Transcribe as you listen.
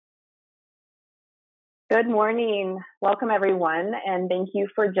Good morning. Welcome, everyone, and thank you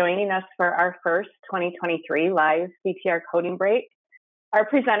for joining us for our first 2023 live CTR Coding Break. Our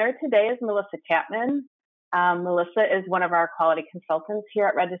presenter today is Melissa Chapman. Melissa is one of our quality consultants here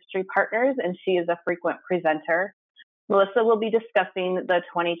at Registry Partners, and she is a frequent presenter. Melissa will be discussing the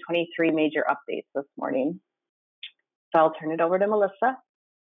 2023 major updates this morning. So I'll turn it over to Melissa.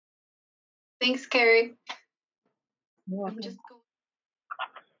 Thanks, Carrie.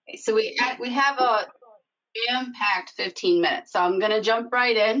 So we have a jam-packed 15 minutes, so I'm going to jump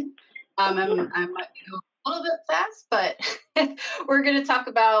right in. I might go a little bit fast, but we're going to talk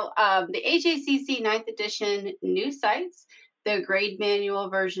about the AJCC 9th edition new sites, the grade manual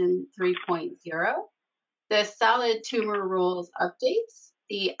version 3.0, the solid tumor rules updates,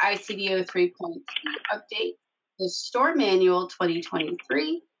 the ICDO 3.2 update, the store manual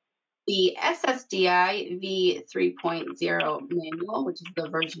 2023, the SSDI v3.0 manual, which is the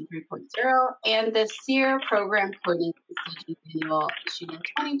version 3.0, and the SEER program coding decision manual issued in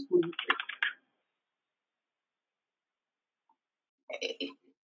 2023. Okay.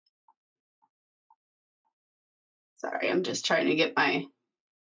 Sorry, I'm just trying to get my,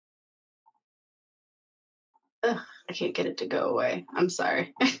 I can't get it to go away. I'm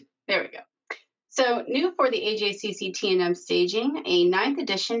sorry. There we go. So new for the AJCC T&M staging, a 9th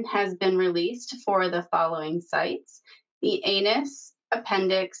edition has been released for the following sites: the anus,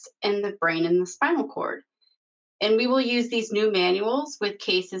 appendix, and the brain and the spinal cord. And we will use these new manuals with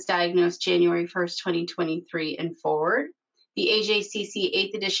cases diagnosed January 1st, 2023 and forward. The AJCC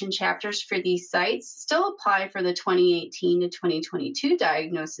 8th edition chapters for these sites still apply for the 2018 to 2022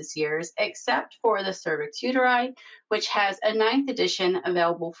 diagnosis years, except for the cervix uteri, which has a 9th edition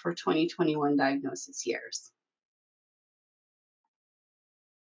available for 2021 diagnosis years.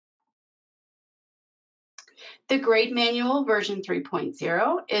 The grade manual version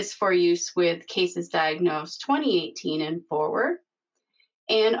 3.0 is for use with cases diagnosed 2018 and forward,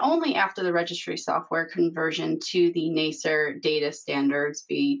 and only after the registry software conversion to the NACER data standards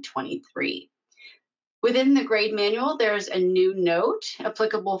v23. Within the grade manual, there's a new note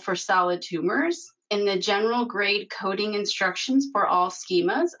applicable for solid tumors. In the general grade coding instructions for all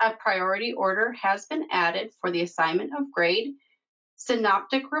schemas, a priority order has been added for the assignment of grade.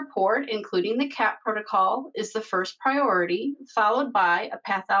 Synoptic report, including the CAP protocol, is the first priority, followed by a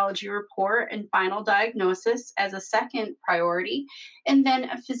pathology report and final diagnosis as a second priority, and then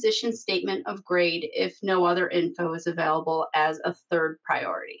a physician statement of grade if no other info is available as a third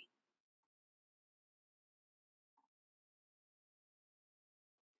priority.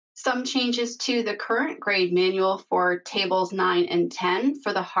 Some changes to the current grade manual for tables 9 and 10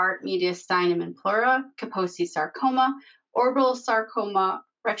 for the heart, mediastinum, and pleura, Kaposi sarcoma, orbital sarcoma,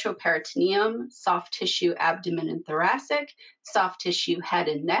 retroperitoneum, soft tissue abdomen and thoracic, soft tissue head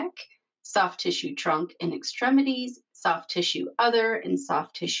and neck, soft tissue trunk and extremities, soft tissue other, and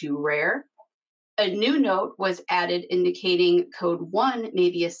soft tissue rare. A new note was added indicating code 1 may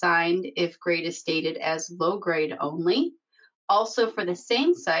be assigned if grade is stated as low grade only. Also for the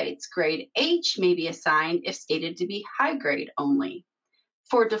same sites, grade H may be assigned if stated to be high grade only.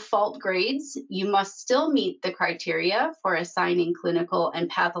 For default grades, you must still meet the criteria for assigning clinical and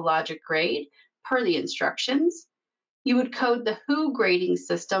pathologic grade per the instructions. You would code the WHO grading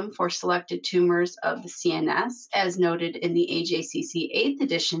system for selected tumors of the CNS, as noted in the AJCC 8th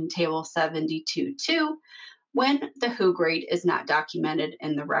edition Table 72.2, when the WHO grade is not documented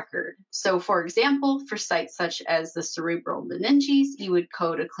in the record. So for example, for sites such as the cerebral meninges, you would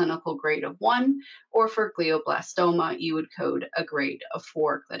code a clinical grade of 1, or for glioblastoma, you would code a grade of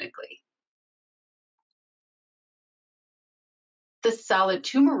 4 clinically. The solid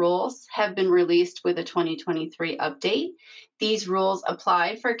tumor rules have been released with a 2023 update. These rules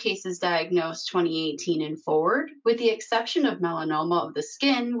apply for cases diagnosed 2018 and forward, with the exception of melanoma of the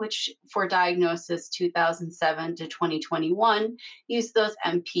skin, which for diagnosis 2007 to 2021 used those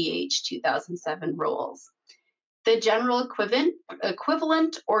MPH 2007 rules. The general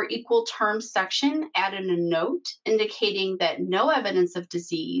equivalent or equal term section added a note indicating that no evidence of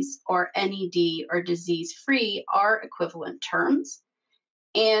disease or NED or disease-free are equivalent terms.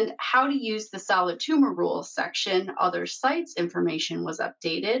 And how to use the solid tumor rules section, other sites information was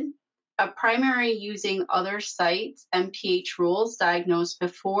updated. A primary using other sites MPH rules diagnosed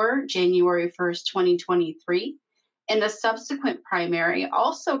before January 1st, 2023. And the subsequent primary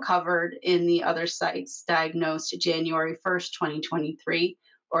also covered in the other sites diagnosed January 1st, 2023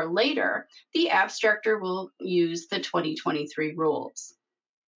 or later, the abstractor will use the 2023 rules.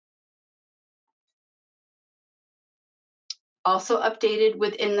 Also updated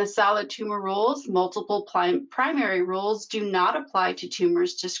within the solid tumor rules, multiple primary rules do not apply to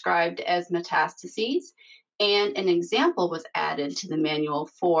tumors described as metastases, and an example was added to the manual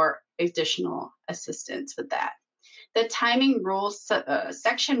for additional assistance with that. The timing rules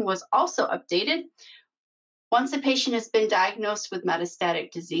section was also updated. Once a patient has been diagnosed with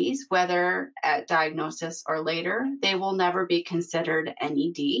metastatic disease, whether at diagnosis or later, they will never be considered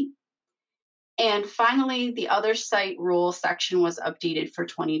NED. And finally, the other site rule section was updated for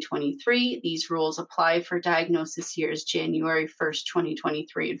 2023. These rules apply for diagnosis years January 1st,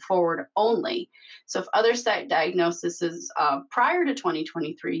 2023 and forward only. So if other site diagnosis is prior to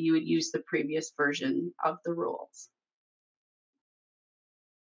 2023, you would use the previous version of the rules.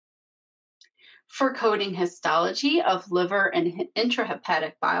 For coding histology of liver and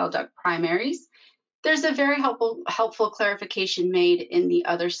intrahepatic bile duct primaries, there's a very helpful clarification made in the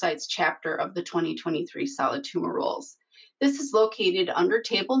other sites chapter of the 2023 solid tumor rules. This is located under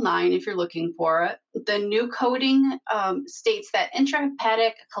Table 9 if you're looking for it. The new coding states that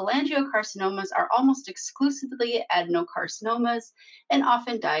intrahepatic cholangiocarcinomas are almost exclusively adenocarcinomas and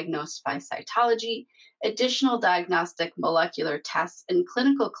often diagnosed by cytology. Additional diagnostic molecular tests and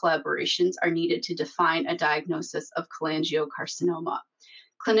clinical collaborations are needed to define a diagnosis of cholangiocarcinoma.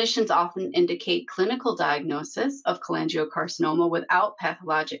 Clinicians often indicate clinical diagnosis of cholangiocarcinoma without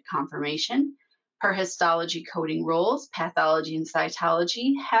pathologic confirmation. Per histology coding rules, pathology and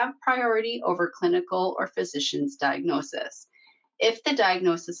cytology have priority over clinical or physician's diagnosis. If the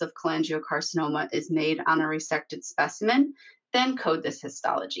diagnosis of cholangiocarcinoma is made on a resected specimen, then code this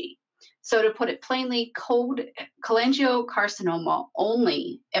histology. So to put it plainly, code cholangiocarcinoma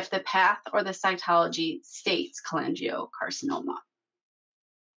only if the path or the cytology states cholangiocarcinoma.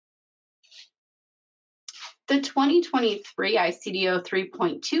 The 2023 ICDO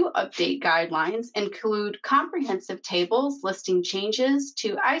 3.2 update guidelines include comprehensive tables listing changes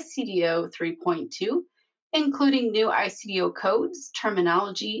to ICDO 3.2, including new ICDO codes,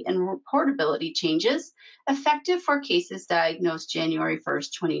 terminology, and reportability changes effective for cases diagnosed January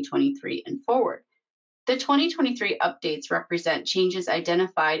 1st, 2023 and forward. The 2023 updates represent changes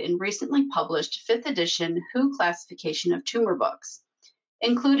identified in recently published 5th edition WHO classification of tumor books.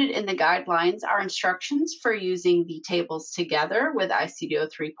 Included in the guidelines are instructions for using the tables together with ICDO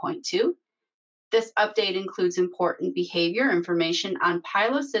 3.2. This update includes important behavior information on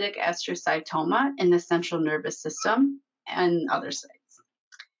pilocytic astrocytoma in the central nervous system and other sites.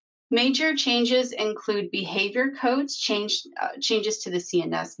 Major changes include behavior codes, changes to the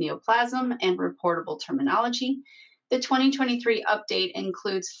CNS neoplasm, and reportable terminology. The 2023 update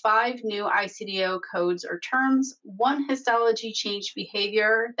includes 5 new ICDO codes or terms, 1 histology change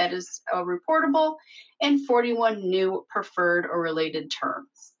behavior that is reportable, and 41 new preferred or related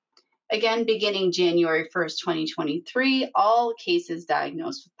terms. Again, beginning January 1st, 2023, all cases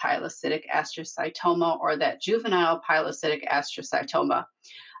diagnosed with pilocytic astrocytoma or that juvenile pilocytic astrocytoma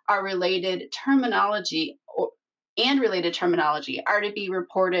are related terminology are to be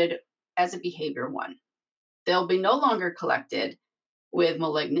reported as a behavior 1. They'll be no longer collected with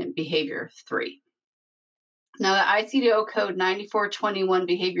malignant behavior 3. Now, the ICDO code 9421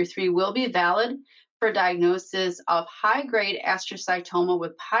 behavior 3 will be valid for diagnosis of high-grade astrocytoma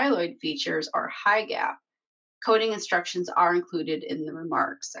with pyloid features or high gap. Coding instructions are included in the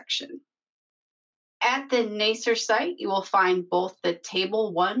remarks section. At the NACER site, you will find both the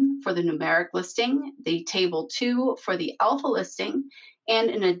Table 1 for the numeric listing, the Table 2 for the alpha listing,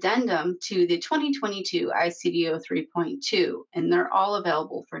 and an addendum to the 2022 ICDO 3.2, and they're all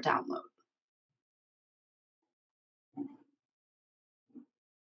available for download.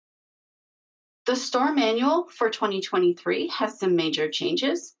 The STOR manual for 2023 has some major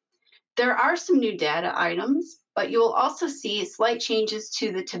changes. There are some new data items, but you will also see slight changes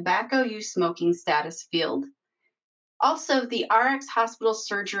to the tobacco use smoking status field. Also, the RX hospital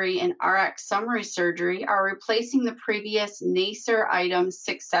surgery and RX summary surgery are replacing the previous NACER items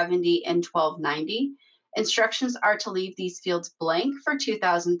 670 and 1290. Instructions are to leave these fields blank for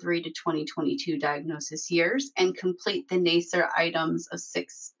 2003 to 2022 diagnosis years and complete the NACER items of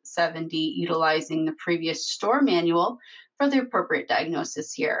 670 utilizing the previous STOR manual for the appropriate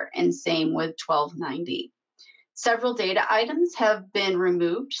diagnosis year, and same with 1290. Several data items have been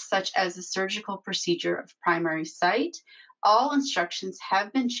removed, such as the surgical procedure of primary site. All instructions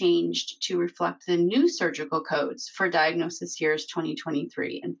have been changed to reflect the new surgical codes for diagnosis years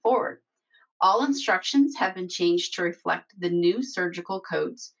 2023 and forward. All instructions have been changed to reflect the new surgical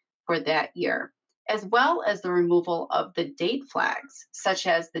codes for that year, as well as the removal of the date flags, such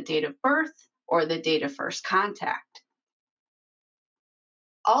as the date of birth or the date of first contact.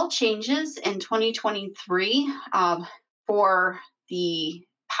 All changes in 2023 For the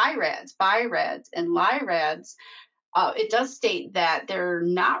PIRADS, BIRADS, and LIRADS, it does state that they're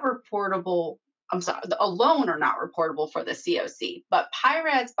not reportable. Alone are not reportable for the COC, but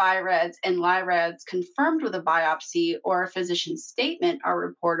PIRADS, BIRADS, and LIRADS confirmed with a biopsy or a physician's statement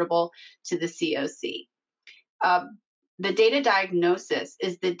are reportable to the COC. The date of diagnosis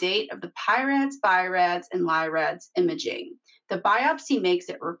is the date of the PIRADS, BIRADS, and LIRADS imaging. The biopsy makes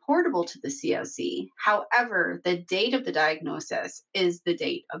it reportable to the COC. However, the date of the diagnosis is the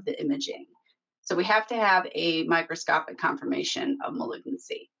date of the imaging. So we have to have a microscopic confirmation of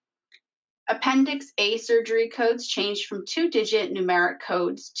malignancy. Appendix A surgery codes changed from 2-digit numeric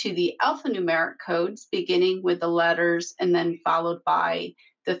codes to the alphanumeric codes, beginning with the letters and then followed by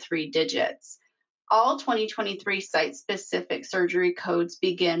the 3 digits. All 2023 site-specific surgery codes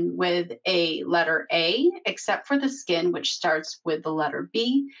begin with a letter A, except for the skin, which starts with the letter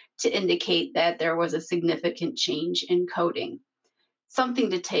B to indicate that there was a significant change in coding. Something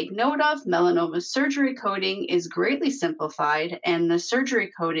to take note of, melanoma surgery coding is greatly simplified, and the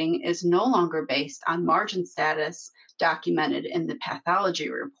surgery coding is no longer based on margin status documented in the pathology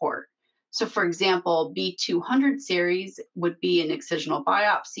report. So for example, B200 series would be an excisional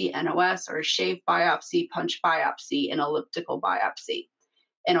biopsy, NOS, or a shave biopsy, punch biopsy, and elliptical biopsy.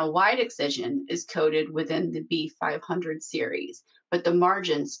 And a wide excision is coded within the B500 series, but the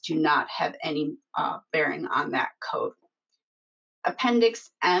margins do not have any bearing on that code.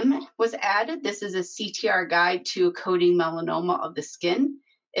 Appendix M was added. This is a CTR guide to coding melanoma of the skin.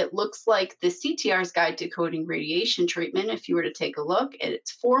 It looks like the CTR's guide to coding radiation treatment. If you were to take a look,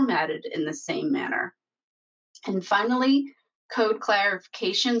 it's formatted in the same manner. And finally, code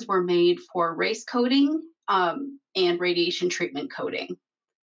clarifications were made for race coding and radiation treatment coding.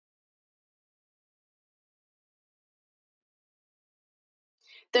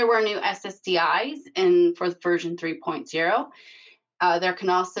 There were new SSDIs for version 3.0. There can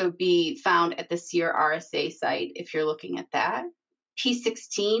also be found at the SEER RSA site if you're looking at that.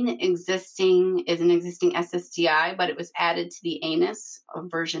 P16 is an existing SSDI, but it was added to the ANUS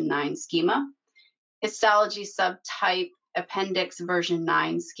of version 9 schema. Histology subtype appendix version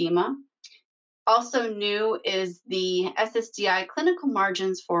 9 schema. Also new is the SSDI clinical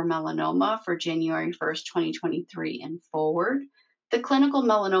margins for melanoma for January 1st, 2023 and forward. The clinical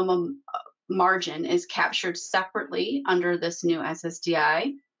melanoma margin is captured separately under this new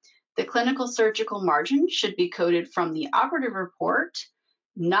SSDI. The clinical surgical margin should be coded from the operative report,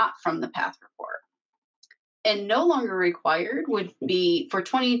 not from the path report. And no longer required would be, for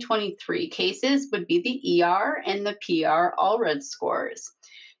 2023 cases, would be the ER and the PR all red scores.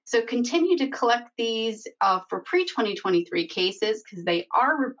 So continue to collect these for pre-2023 cases because they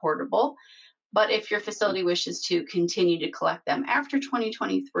are reportable. But if your facility wishes to continue to collect them after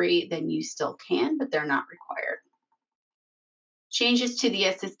 2023, then you still can, but they're not required. Changes to the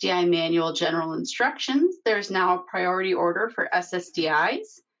SSDI Manual general instructions. There's now a priority order for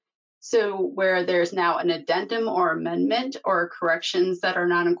SSDIs. So where there's now an addendum or amendment or corrections that are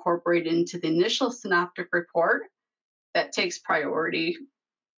not incorporated into the initial synoptic report, that takes priority.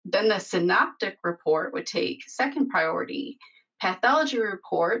 Then the synoptic report would take second priority. Pathology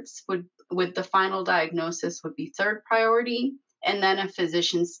reports with the final diagnosis would be third priority, and then a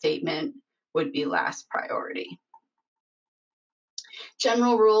physician's statement would be last priority.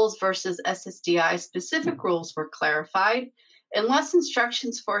 General rules versus SSDI specific rules were clarified. Unless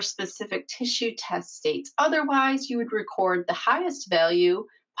instructions for a specific tissue test states otherwise, you would record the highest value,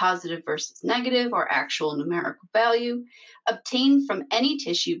 positive versus negative, or actual numerical value, obtained from any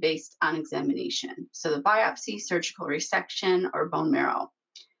tissue based on examination. So the biopsy, surgical resection, or bone marrow.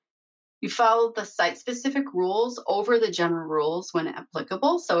 You follow the site-specific rules over the general rules when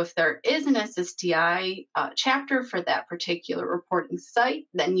applicable. So if there is an SSDI chapter for that particular reporting site,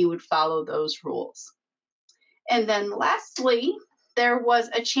 then you would follow those rules. And then lastly, there was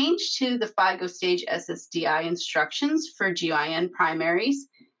a change to the FIGO stage SSDI instructions for GYN primaries.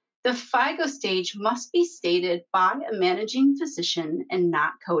 The FIGO stage must be stated by a managing physician and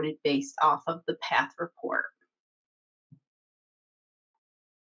not coded based off of the path report.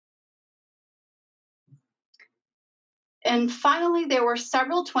 And finally, there were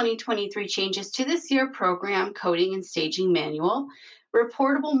several 2023 changes to the SEER program coding and staging manual.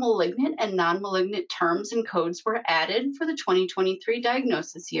 Reportable malignant and non-malignant terms and codes were added for the 2023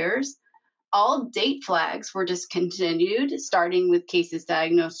 diagnosis years. All date flags were discontinued, starting with cases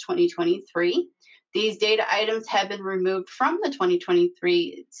diagnosed 2023. These data items have been removed from the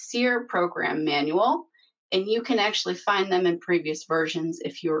 2023 SEER program manual, and you can actually find them in previous versions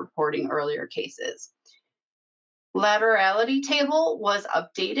if you're reporting earlier cases. Laterality table was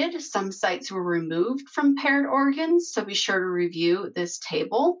updated. Some sites were removed from paired organs, so be sure to review this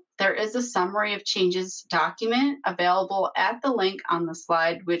table. There is a summary of changes document available at the link on the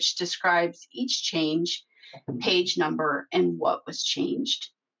slide, which describes each change, page number, and what was changed.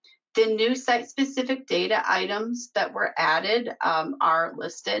 The new site-specific data items that were added are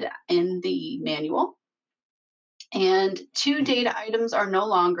listed in the manual. And 2 data items are no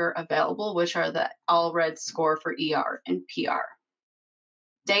longer available, which are the all-red score for ER and PR.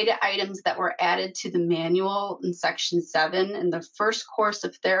 Data items that were added to the manual in Section 7 in the first course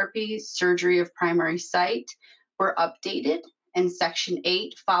of therapy, surgery of primary site, were updated. And Section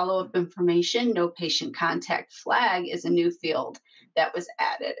 8, follow-up information, no patient contact flag is a new field that was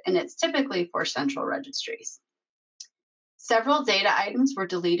added, and it's typically for central registries. Several data items were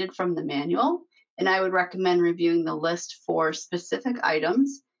deleted from the manual, and I would recommend reviewing the list for specific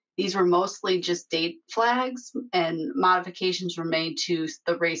items. These were mostly just date flags, and modifications were made to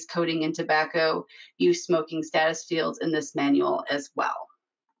the race coding and tobacco use smoking status fields in this manual as well.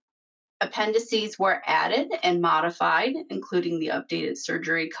 Appendices were added and modified, including the updated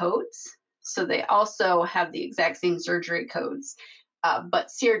surgery codes. So they also have the exact same surgery codes,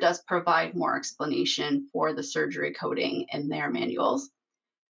 but SEER does provide more explanation for the surgery coding in their manuals.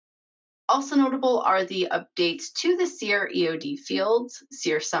 Also notable are the updates to the SEER EOD fields,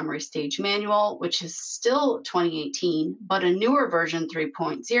 SEER Summary Stage Manual, which is still 2018, but a newer version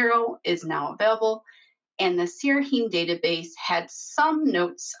 3.0 is now available. And the SEER Heme database had some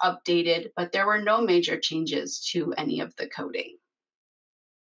notes updated, but there were no major changes to any of the coding.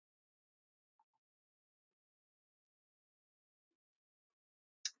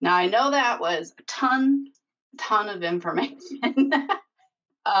 Now, I know that was a ton of information.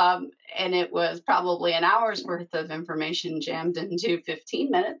 And it was probably an hour's worth of information jammed into 15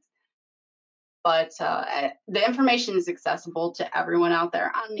 minutes. But the information is accessible to everyone out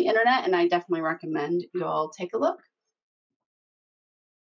there on the internet, and I definitely recommend you all take a look.